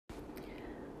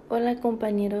Hola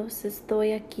compañeros,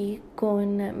 estoy aquí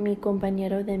con mi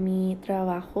compañero de mi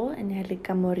trabajo,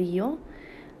 Angélica Morillo.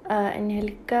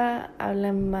 Angélica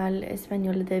habla mal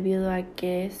español debido a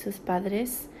que sus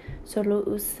padres solo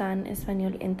usan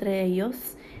español entre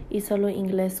ellos y solo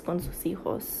inglés con sus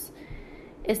hijos.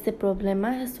 Este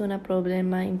problema es un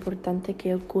problema importante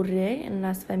que ocurre en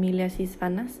las familias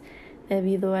hispanas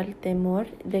debido al temor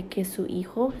de que su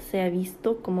hijo sea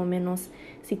visto como menos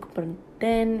si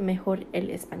comprenden mejor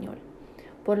el español.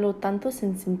 Por lo tanto,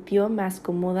 se sintió más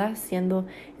cómoda siendo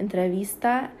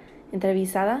entrevistada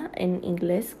en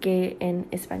inglés que en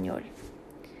español.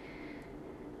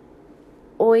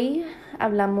 Hoy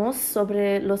hablamos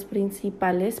sobre los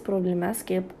principales problemas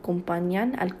que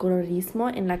acompañan al colorismo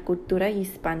en la cultura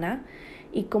hispana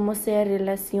y cómo se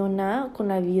relaciona con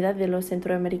la vida de los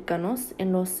centroamericanos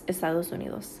en los Estados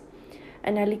Unidos.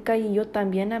 Angélica y yo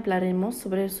también hablaremos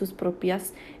sobre sus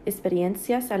propias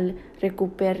experiencias al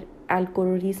recuperar al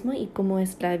colorismo y cómo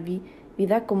es la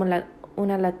vida como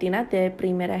una latina de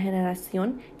primera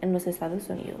generación en los Estados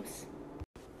Unidos.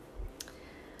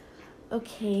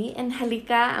 Okay,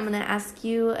 Angélica, I'm going to ask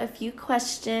you a few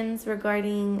questions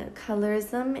regarding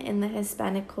colorism in the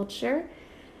Hispanic culture.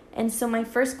 And so my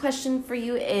first question for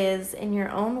you is, in your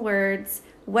own words,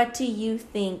 what do you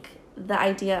think the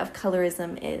idea of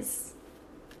colorism is?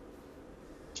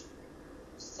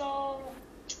 So,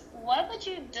 what would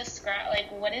you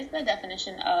describe, what is the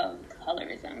definition of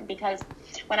colorism? Because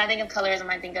when I think of colorism,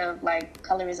 I think of,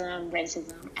 colorism,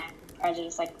 racism, and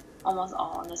prejudice, almost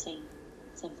all in the same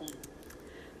thing.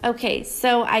 Okay,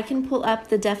 so I can pull up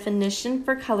the definition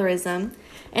for colorism.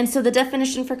 And so the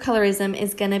definition for colorism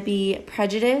is going to be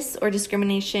prejudice or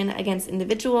discrimination against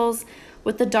individuals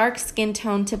with a dark skin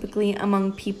tone, typically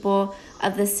among people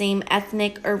of the same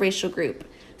ethnic or racial group.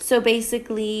 So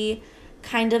basically,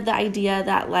 kind of the idea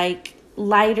that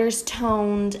lighter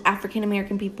toned African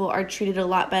American people are treated a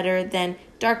lot better than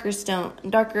darker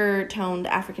toned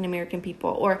African American people,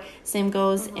 or same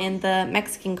goes in the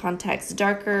Mexican context.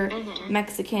 Darker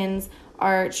Mexicans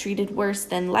are treated worse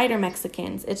than lighter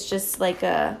Mexicans. It's just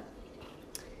attached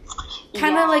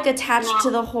to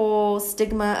the whole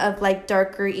stigma of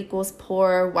darker equals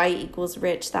poor, white equals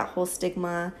rich, that whole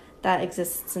stigma that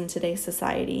exists in today's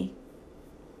society.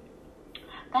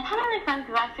 That kind of makes sense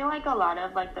because I feel like a lot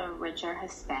of the richer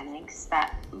Hispanics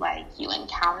that you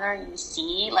encounter, you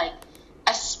see,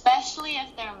 especially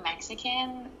if they're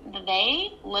Mexican,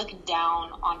 they look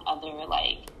down on other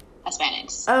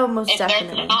Hispanics. Oh, most definitely.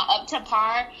 If they're not up to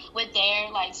par with their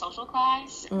social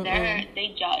class,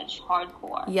 they judge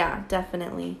hardcore. Yeah,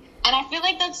 definitely. And I feel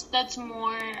like that's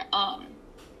more.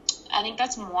 I think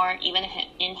that's more even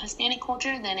in Hispanic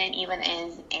culture than it even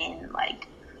is in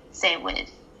say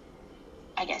with,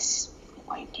 I guess,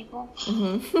 white people.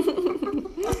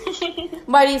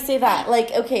 Why do you say that?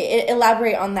 Okay,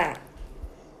 elaborate on that.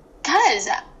 Because,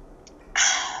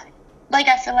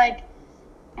 I feel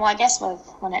I guess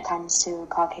when it comes to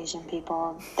Caucasian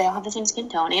people, they all have the same skin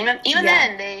tone. Even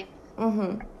then, they...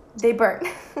 They burn.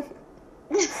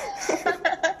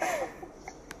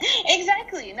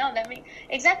 Exactly. No,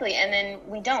 exactly. And then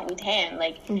we tan.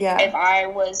 If I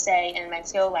was, say, in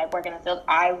Mexico, working in the field,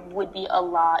 I would be a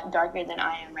lot darker than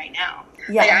I am right now.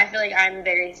 Yeah. I feel like I'm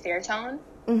very fair tone.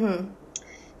 And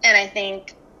I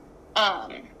think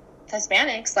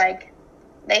Hispanics,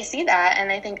 they see that and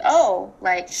they think, oh,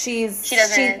 she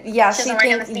doesn't work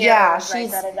in the field. Yeah,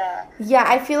 yeah,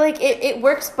 I feel like it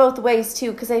works both ways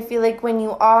too, because I feel like when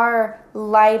you are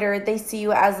lighter, they see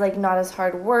you as not as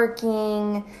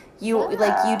hardworking. You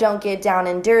you don't get down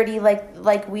and dirty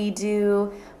like we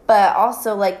do. But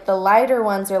also the lighter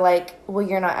ones are well,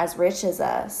 you're not as rich as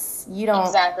us. You don't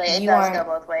exactly. It does go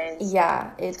both ways.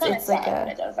 Yeah, it's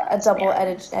a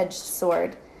double-edged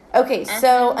sword. Okay,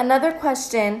 so another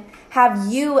question. Have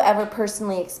you ever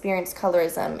personally experienced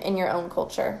colorism in your own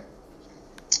culture?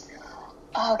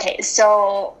 Okay,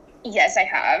 so yes, I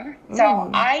have. So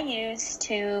I used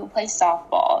to play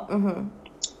softball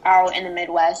out in the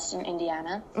Midwest in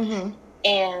Indiana.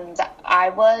 And I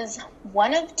was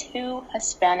one of 2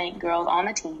 Hispanic girls on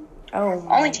the team. Oh,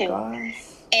 my Only 2. Gosh.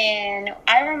 And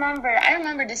I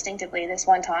remember distinctively this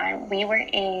one time. We were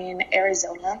in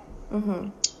Arizona.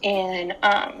 And,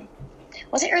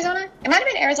 was it Arizona? It might have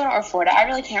been Arizona or Florida. I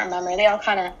really can't remember. They all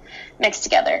kind of mixed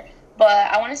together. But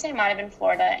I want to say it might have been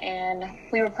Florida. And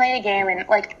we were playing a game, and,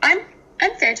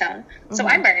 I'm fair tone, so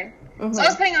I burn. So I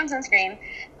was putting on sunscreen.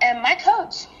 And my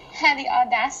coach had the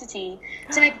audacity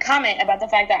to make a comment about the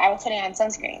fact that I was putting on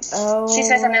sunscreen. Oh. She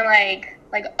said something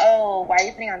oh, why are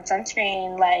you putting on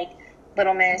sunscreen?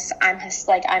 Little miss, I'm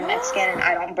Mexican and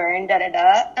I don't burn,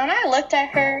 da-da-da. And I looked at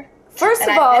her First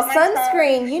of all,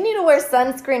 sunscreen. You need to wear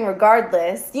sunscreen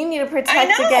regardless. You need to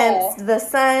protect against the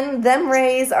sun. Them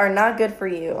rays are not good for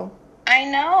you. I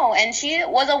know, and she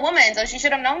was a woman, so she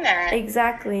should have known that.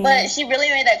 Exactly. But she really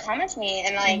made that comment to me,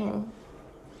 and like,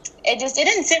 it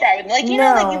didn't sit right with me. Like, you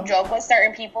know, like you joke with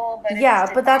certain people,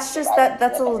 but but that's just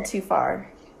that's a little too far.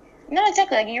 No,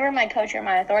 exactly. Like, you were my coach, you're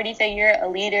my authority figure, a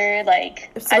leader. Like,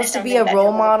 you're supposed to be a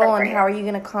role model, and how are you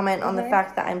going to comment on the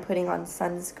fact that I'm putting on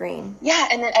sunscreen? Yeah,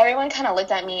 and then everyone kind of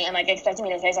looked at me and like expected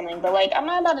me to say something, but like, I'm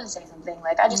not about to say something.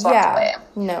 Like, I just walked away.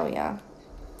 No, yeah.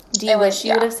 Do you wish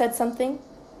you would have said something?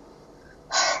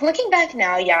 Looking back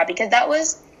now, yeah, because that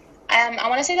was, I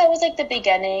want to say that was like the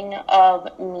beginning of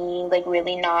me like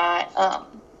really not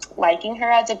liking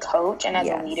her as a coach and as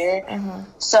a leader.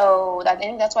 So I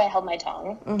think that's why I held my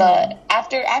tongue. But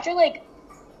after like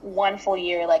 1 full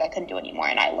year, like I couldn't do it anymore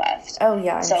and I left. Oh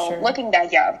yeah, I'm so sure. Looking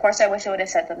back, yeah, of course I wish I would have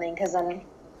said something, because then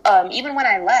even when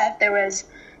I left, there was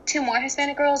 2 more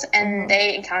Hispanic girls, and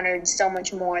they encountered so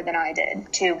much more than I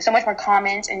did too. So much more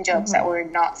comments and jokes that were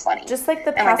not funny. Just like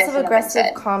the passive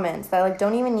aggressive comments that like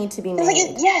don't even need to be made.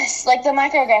 Like the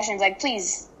microaggressions. Like,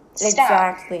 please stop.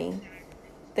 Exactly.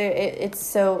 It's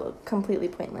so completely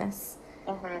pointless.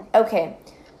 Okay.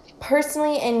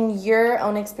 Personally, in your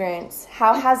own experience,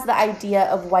 how has the idea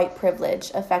of white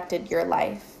privilege affected your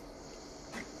life?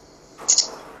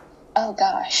 Oh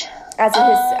gosh.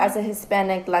 As a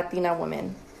Hispanic Latina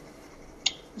woman.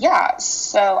 Yeah,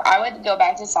 so I would go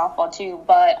back to softball too,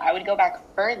 but I would go back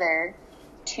further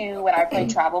to when I played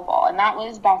travel ball, and that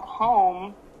was back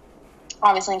home,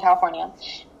 obviously in California.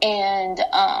 And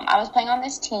I was playing on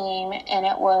this team, and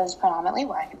it was predominantly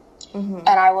white. And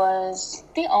I was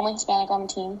the only Hispanic on the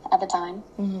team at the time.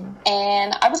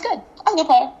 And I was good. I was a good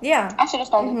player. Yeah. I should have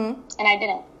started, and I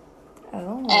didn't.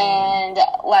 Oh. And,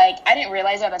 like, I didn't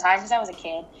realize it at the time because I was a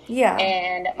kid. Yeah.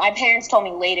 And my parents told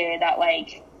me later that,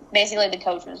 like, basically the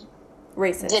coach was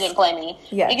racist. Didn't play me.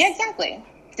 Yes. Yeah, exactly.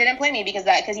 Didn't play me because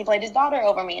he played his daughter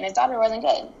over me, and his daughter wasn't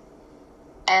good.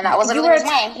 And that wasn't really his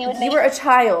mind. You were a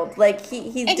child. Like,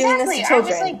 he's doing this to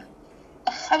children.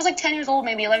 I was like 10 years old,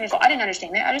 maybe 11 years old. I didn't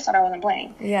understand it. I just thought I wasn't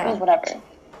playing. Yeah. It was whatever.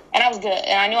 And I was good.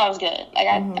 And I knew I was good. Like,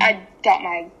 I got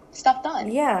my stuff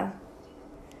done. Yeah.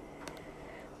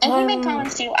 And he made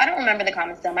comments too. I don't remember the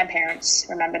comments though. My parents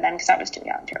remember them because I was too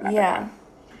young to remember them.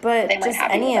 But just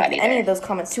any of those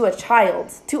comments to a child,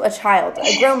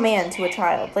 a grown man to a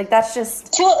child, like that's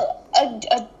just to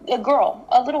a girl,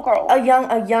 a little girl, a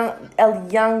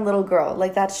young little girl,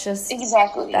 like that's just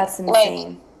that's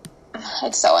insane. Like,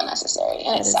 it's so unnecessary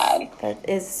and it's sad. That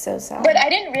is so sad. But I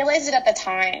didn't realize it at the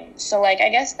time, so like I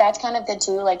guess that's kind of good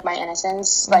too. Like my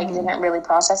innocence, like didn't really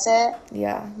process it.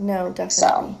 Yeah, no, definitely.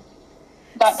 So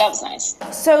that was nice.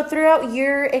 So throughout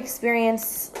your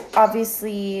experience,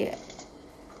 obviously,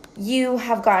 you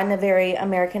have gotten a very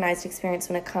Americanized experience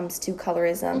when it comes to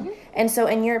colorism. And so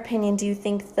in your opinion, do you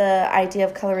think the idea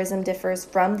of colorism differs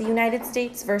from the United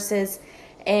States versus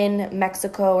in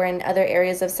Mexico or in other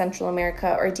areas of Central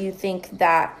America? Or do you think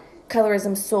that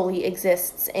colorism solely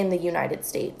exists in the United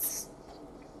States?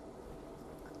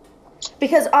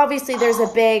 Because obviously there's a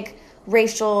big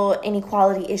racial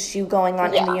inequality issue going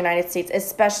on in the United States,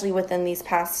 especially within this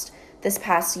past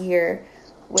year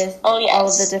with all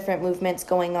of the different movements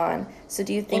going on. So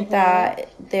do you think that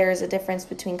there's a difference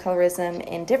between colorism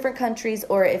in different countries,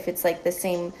 or if it's like the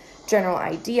same general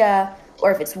idea,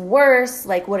 or if it's worse?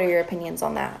 Like, what are your opinions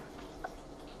on that?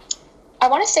 I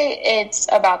want to say it's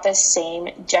about the same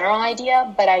general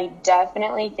idea, but I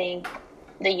definitely think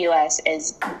the U.S.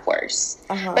 is worse.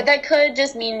 But that could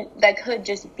just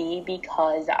be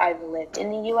because I've lived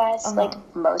in the U.S. like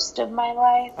most of my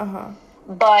life.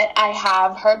 But I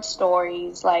have heard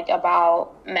stories like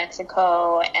about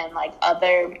Mexico and like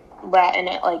other Latin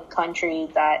like countries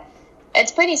that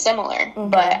it's pretty similar.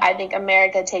 But I think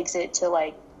America takes it to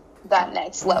like that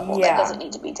next level that doesn't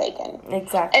need to be taken.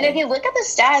 Exactly. And if you look at the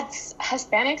stats,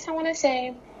 Hispanics, I want to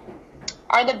say,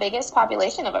 are the biggest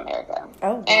population of America.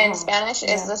 Oh, wow. And Spanish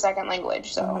is the second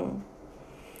language, so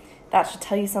that should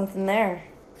tell you something there.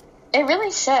 It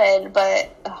really should,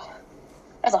 but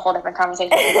that's a whole different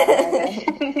conversation.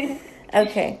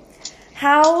 Okay.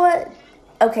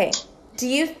 Do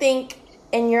you think,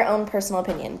 in your own personal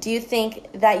opinion, do you think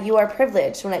that you are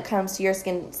privileged when it comes to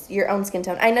your own skin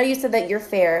tone? I know you said that you're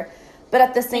fair, but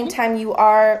at the same time you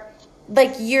are,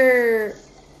 like, you're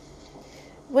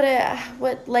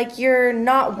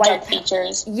not white. Dark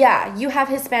features. Yeah, you have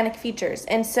Hispanic features.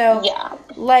 And so,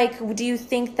 like, do you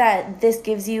think that this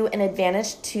gives you an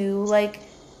advantage to, like,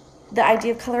 the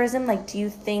idea of colorism? Like, do you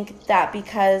think that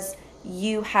because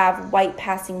you have white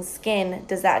passing skin,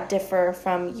 does that differ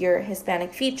from your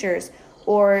Hispanic features?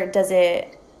 or does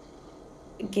it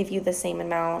give you the same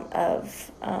amount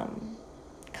of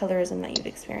colorism that you've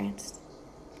experienced?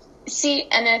 See,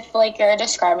 and if, like, you're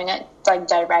describing it, like,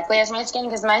 directly as my skin,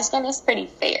 because my skin is pretty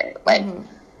fair, like,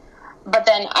 but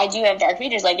then I do have dark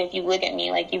features. Like, if you look at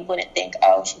me, like, you wouldn't think,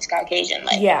 oh, she's Caucasian.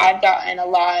 Like, I've gotten a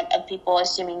lot of people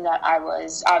assuming that I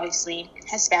was obviously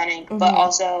Hispanic, but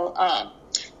also,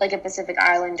 like, a Pacific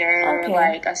Islander,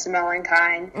 like, a Samoan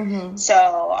kind.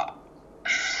 So,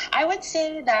 I would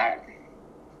say that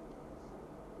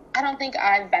I don't think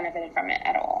I've benefited from it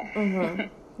at all.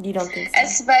 You don't think so?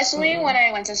 Especially when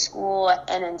I went to school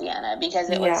in Indiana, because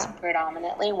it was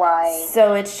predominantly white.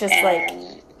 So it's just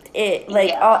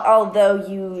although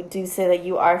you do say that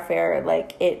you are fair,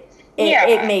 like it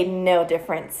made no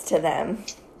difference to them.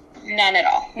 None at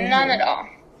all. None at all.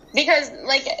 Because,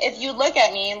 like, if you look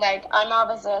at me, like, I'm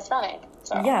obviously Hispanic.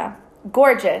 So. Yeah.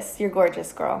 Gorgeous. You're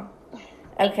gorgeous, girl.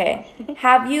 Okay.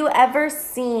 Have you ever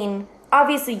seen...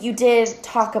 Obviously, you did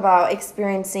talk about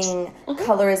experiencing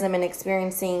colorism and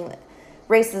experiencing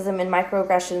racism and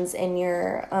microaggressions in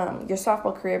your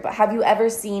softball career, but have you ever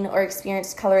seen or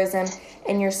experienced colorism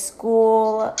in your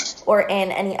school or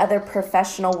in any other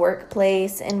professional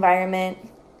workplace environment?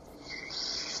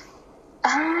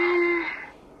 I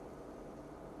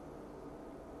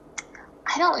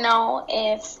don't know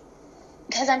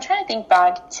because I'm trying to think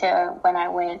back to when I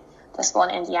went to school in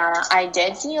Indiana. I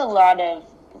did see a lot of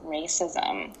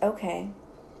racism. Okay.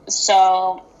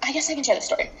 So, I guess I can share the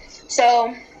story.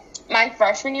 So, my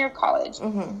freshman year of college,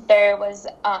 there was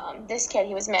this kid.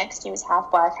 He was mixed. He was half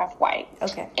black, half white.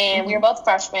 Okay. And we were both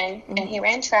freshmen, and he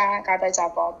ran track. I played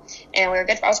softball, and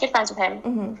I was good friends with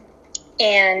him.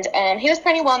 And he was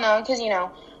pretty well known because, you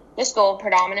know, the school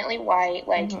predominantly white,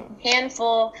 like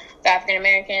handful of African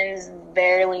Americans,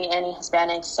 barely any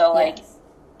Hispanics. So, like,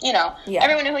 you know,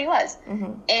 everyone knew who he was.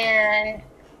 And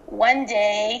one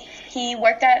day, he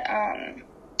worked at,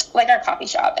 like, our coffee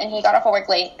shop, and he got off of work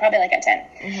late, probably, like, at 10.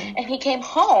 And he came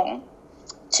home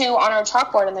on our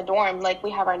chalkboard in the dorm, like,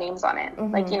 we have our names on it.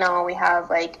 Like, you know, we have,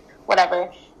 like, whatever.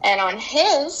 And on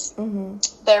his,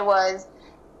 there was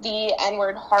the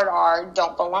N-word hard R,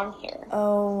 don't belong here.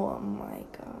 Oh, my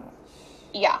gosh.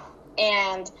 Yeah.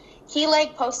 And he,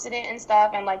 like, posted it and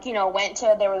stuff, and, like, you know,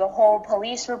 there was a whole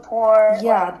police report.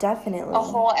 Yeah, like, definitely. A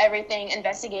whole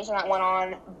investigation that went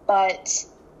on, but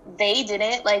they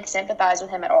didn't, like, sympathize with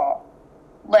him at all.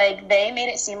 Like, they made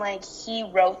it seem like he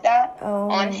wrote that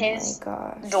on his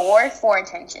door for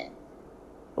attention.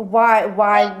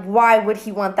 Why would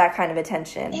he want that kind of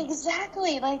attention?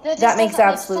 Exactly. Like, that makes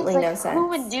absolutely no sense. Who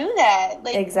would do that?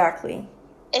 Like, exactly.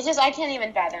 It's just, I can't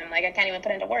even fathom. Like, I can't even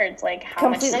put into words, like, how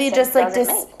completely much sense just,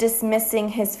 like, dismissing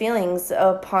his feelings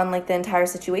upon, like, the entire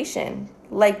situation.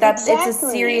 Like, it's a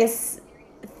serious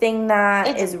thing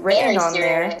that is written on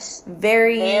serious. There.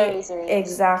 Very serious.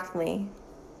 Exactly.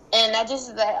 And that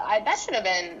should have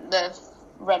been the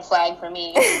red flag for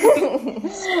me.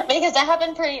 Because that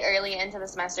happened pretty early into the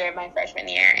semester of my freshman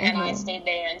year, and I stayed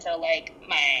there until, like,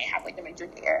 my halfway through my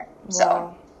junior year. So,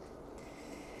 wow.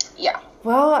 Yeah.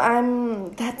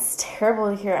 Well, that's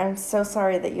terrible to hear. I'm so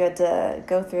sorry that you had to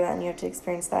go through that and you had to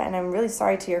experience that. And I'm really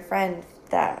sorry to your friend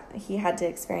that he had to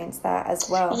experience that as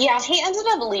well. Yeah, he ended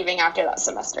up leaving after that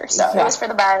semester. So it was for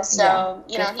the best. So,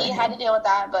 you know, he had to deal with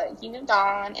that, but he moved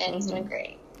on and he's doing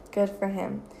great. Good for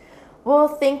him. Well,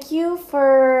 thank you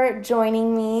for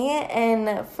joining me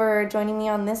and for joining me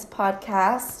on this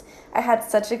podcast. I had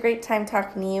such a great time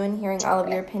talking to you and hearing all of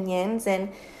your opinions. And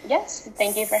yes,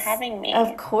 thank you for having me.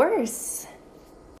 Of course.